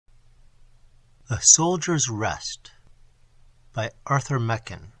A Soldier's Rest by Arthur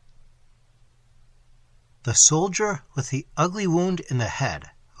Machen. The soldier with the ugly wound in the head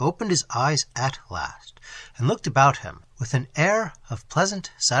opened his eyes at last, and looked about him with an air of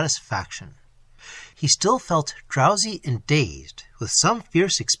pleasant satisfaction. He still felt drowsy and dazed with some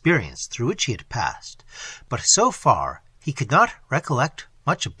fierce experience through which he had passed, but so far he could not recollect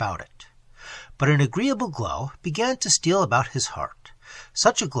much about it. But an agreeable glow began to steal about his heart,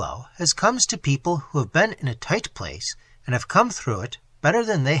 such a glow as comes to people who have been in a tight place and have come through it better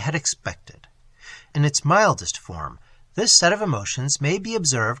than they had expected. In its mildest form, this set of emotions may be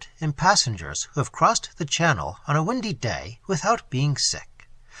observed in passengers who have crossed the Channel on a windy day without being sick.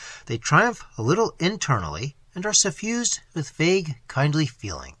 They triumph a little internally and are suffused with vague, kindly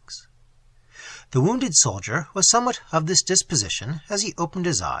feelings. The wounded soldier was somewhat of this disposition as he opened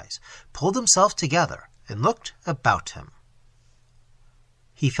his eyes, pulled himself together, and looked about him.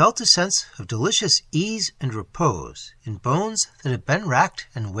 He felt a sense of delicious ease and repose in bones that had been racked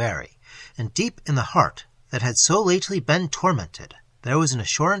and weary, and deep in the heart that had so lately been tormented there was an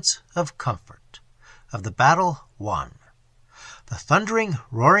assurance of comfort, of the battle won. The thundering,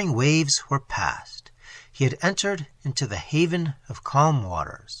 roaring waves were past. He had entered into the haven of calm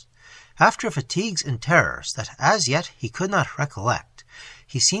waters. After fatigues and terrors that as yet he could not recollect,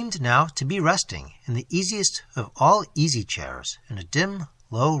 he seemed now to be resting in the easiest of all easy chairs in a dim,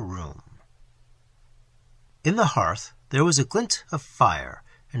 low room. In the hearth there was a glint of fire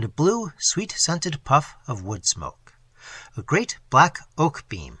and a blue, sweet-scented puff of wood smoke. A great black oak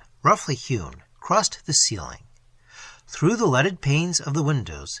beam, roughly hewn, crossed the ceiling. Through the leaded panes of the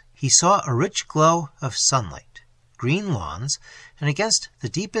windows he saw a rich glow of sunlight, green lawns, and against the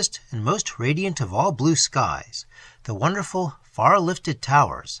deepest and most radiant of all blue skies, the wonderful, far-lifted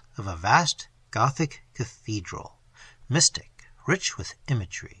towers of a vast Gothic cathedral, mystic, rich with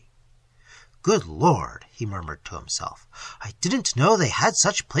imagery. "Good Lord," he murmured to himself, "I didn't know they had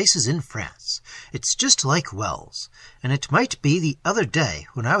such places in France. It's just like Wells, and it might be the other day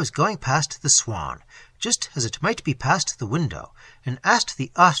when I was going past the Swan, just as it might be past the window, and asked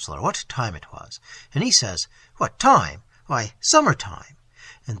the ostler what time it was, and he says, 'What time? Why, summer time.'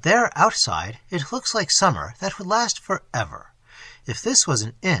 And there outside it looks like summer that would last for ever. If this was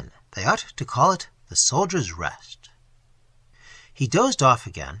an inn, they ought to call it the Soldier's Rest." He dozed off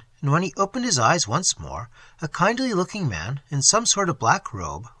again, and when he opened his eyes once more, a kindly-looking man in some sort of black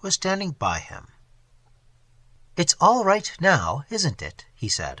robe was standing by him. "It's all right now, isn't it?" he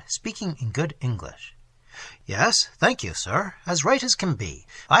said, speaking in good English. "Yes, thank you, sir, as right as can be.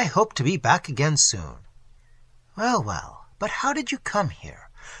 I hope to be back again soon." "Well, well, but how did you come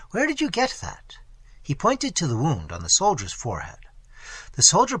here? Where did you get that?" He pointed to the wound on the soldier's forehead. The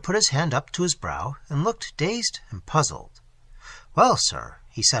soldier put his hand up to his brow and looked dazed and puzzled. "Well, sir,"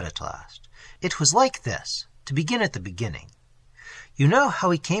 he said at last, "it was like this, to begin at the beginning. You know how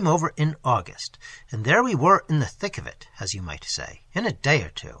we came over in August, and there we were in the thick of it, as you might say, in a day or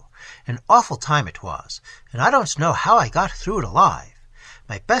two. An awful time it was, and I don't know how I got through it alive.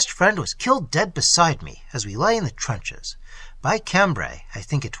 My best friend was killed dead beside me as we lay in the trenches, by Cambrai, I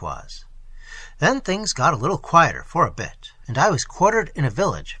think it was. Then things got a little quieter for a bit, and I was quartered in a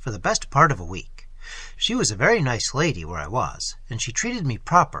village for the best part of a week. She was a very nice lady where I was, and she treated me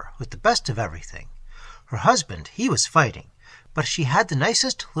proper with the best of everything. Her husband, he was fighting, but she had the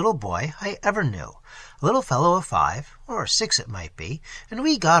nicest little boy I ever knew, a little fellow of 5, or 6 it might be, and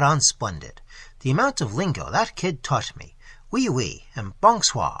we got on splendid. The amount of lingo that kid taught me, oui, oui, and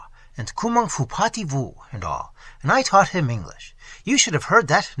bonsoir, and comment vous parlez-vous, and all, and I taught him English. You should have heard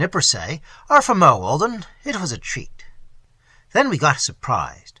that nipper say, 'Arfamo, old un,' it was a treat. Then we got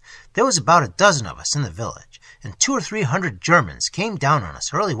surprised. There was about a dozen of us in the village, and 200 or 300 Germans came down on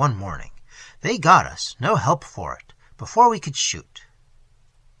us early one morning. They got us, no help for it, before we could shoot.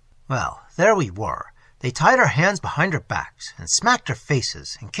 Well, there we were. They tied our hands behind our backs, and smacked our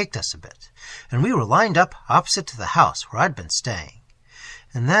faces, and kicked us a bit, and we were lined up opposite to the house where I'd been staying.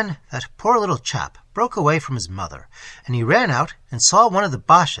 And then that poor little chap broke away from his mother, and he ran out and saw one of the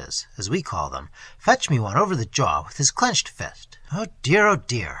Boches, as we call them, fetch me one over the jaw with his clenched fist. Oh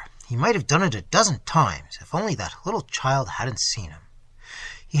dear, he might have done it a dozen times if only that little child hadn't seen him.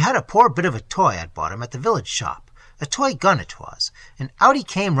 He had a poor bit of a toy I'd bought him at the village shop, a toy gun it was, and out he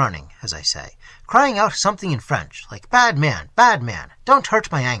came running, as I say, crying out something in French, like, 'Bad man, don't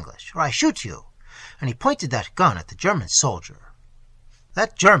hurt my English, or I shoot you,' and he pointed that gun at the German soldier.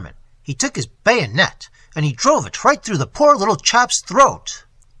 That German, he took his bayonet, and he drove it right through the poor little chap's throat."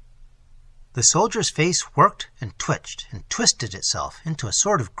 The soldier's face worked and twitched and twisted itself into a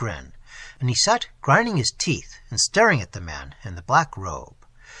sort of grin, and he sat grinding his teeth and staring at the man in the black robe.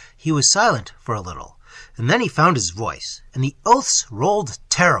 He was silent for a little, and then he found his voice, and the oaths rolled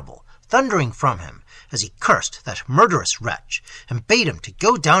terrible, thundering from him, as he cursed that murderous wretch, and bade him to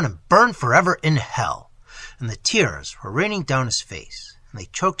go down and burn forever in hell. And the tears were raining down his face, and they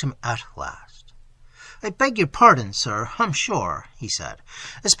choked him at last. "I beg your pardon, sir, I'm sure," he said,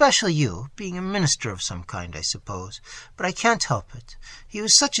 "especially you, being a minister of some kind, I suppose, but I can't help it. He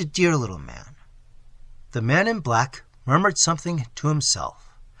was such a dear little man." The man in black murmured something to himself.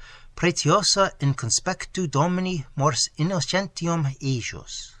 "Pretiosa in conspectu Domini mors innocentium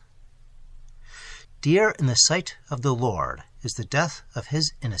ejus." Dear in the sight of the Lord is the death of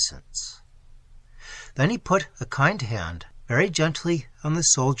his innocents. Then he put a kind hand very gently on the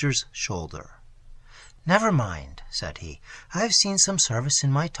soldier's shoulder. "Never mind," said he. "I have seen some service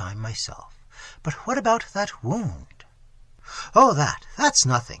in my time myself. But what about that wound?" "Oh, that's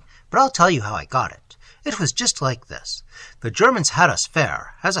nothing, but I'll tell you how I got it. It was just like this. The Germans had us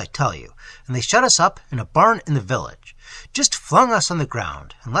fair, as I tell you, and they shut us up in a barn in the village, just flung us on the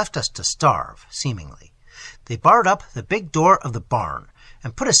ground and left us to starve, seemingly. They barred up the big door of the barn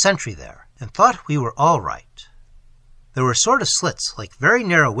and put a sentry there and thought we were all right. There were sort of slits, like very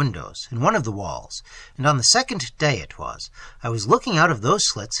narrow windows, in one of the walls, and on the second day it was, I was looking out of those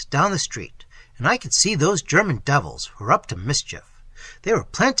slits down the street, and I could see those German devils were up to mischief. They were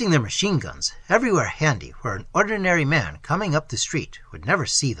planting their machine guns everywhere handy where an ordinary man coming up the street would never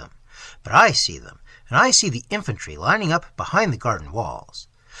see them. But I see them, and I see the infantry lining up behind the garden walls.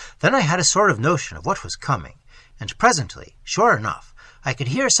 Then I had a sort of notion of what was coming, and presently, sure enough, I could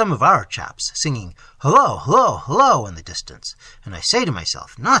hear some of our chaps singing, 'Hullo, hullo, hullo,' in the distance, and I say to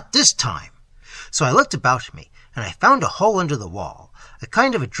myself, 'Not this time!' So I looked about me, and I found a hole under the wall, a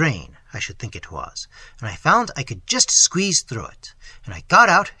kind of a drain, I should think it was, and I found I could just squeeze through it, and I got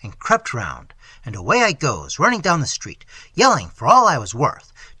out and crept round, and away I goes, running down the street, yelling for all I was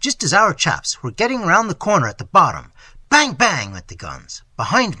worth, just as our chaps were getting round the corner at the bottom. Bang, bang went the guns,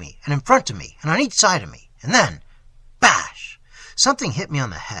 behind me and in front of me and on each side of me, and then, bash! Something hit me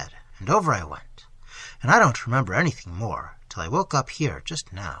on the head, and over I went, and I don't remember anything more till I woke up here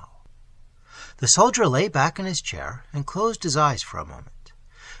just now." The soldier lay back in his chair and closed his eyes for a moment.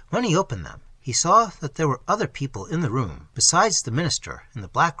 When he opened them, he saw that there were other people in the room besides the minister in the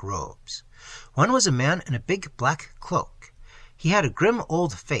black robes. One was a man in a big black cloak. He had a grim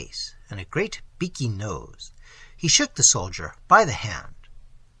old face and a great beaky nose. He shook the soldier by the hand.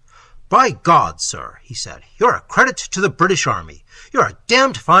 "By God, sir," he said, "you're a credit to the British Army. You're a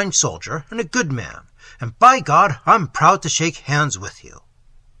damned fine soldier and a good man, and by God, I'm proud to shake hands with you."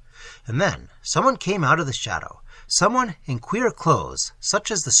 And then someone came out of the shadow, someone in queer clothes,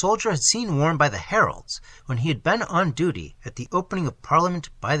 such as the soldier had seen worn by the heralds when he had been on duty at the opening of Parliament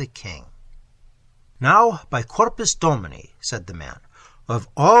by the King. "Now, by Corpus Domini," said the man, "of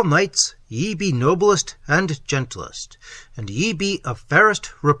all knights ye be noblest and gentlest, and ye be of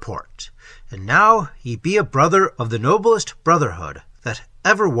fairest report, and now ye be a brother of the noblest brotherhood that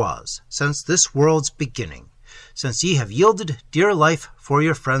ever was since this world's beginning, since ye have yielded dear life for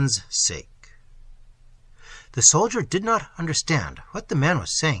your friends' sake." The soldier did not understand what the man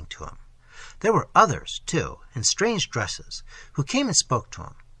was saying to him. There were others, too, in strange dresses, who came and spoke to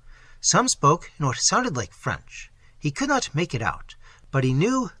him. Some spoke in what sounded like French. He could not make it out, but he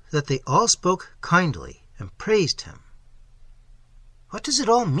knew that they all spoke kindly and praised him. "What does it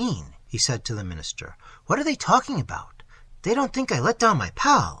all mean?" he said to the minister. "What are they talking about? They don't think I let down my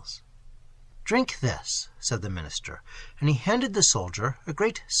pals." "Drink this," said the minister, and he handed the soldier a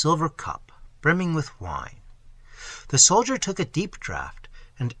great silver cup, brimming with wine. The soldier took a deep draught,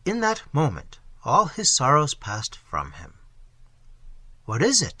 and in that moment all his sorrows passed from him. "What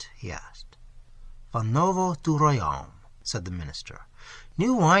is it?" he asked. "Vin novo du royaume," said the minister.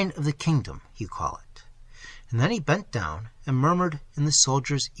 "New wine of the kingdom, you call it." And then he bent down and murmured in the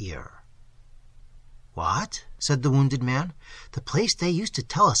soldier's ear. "What?" said the wounded man. "The place they used to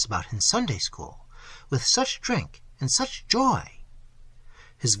tell us about in Sunday school, with such drink and such joy."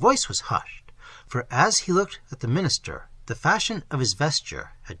 His voice was hushed, for as he looked at the minister, the fashion of his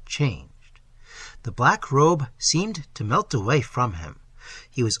vesture had changed. The black robe seemed to melt away from him.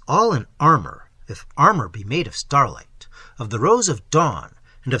 He was all in armor, if armor be made of starlight, of the rose of dawn,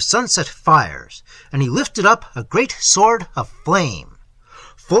 and of sunset fires, and he lifted up a great sword of flame.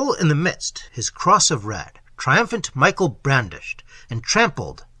 Full in the midst his cross of red, triumphant Michael brandished, and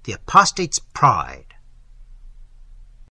trampled the apostate's pride.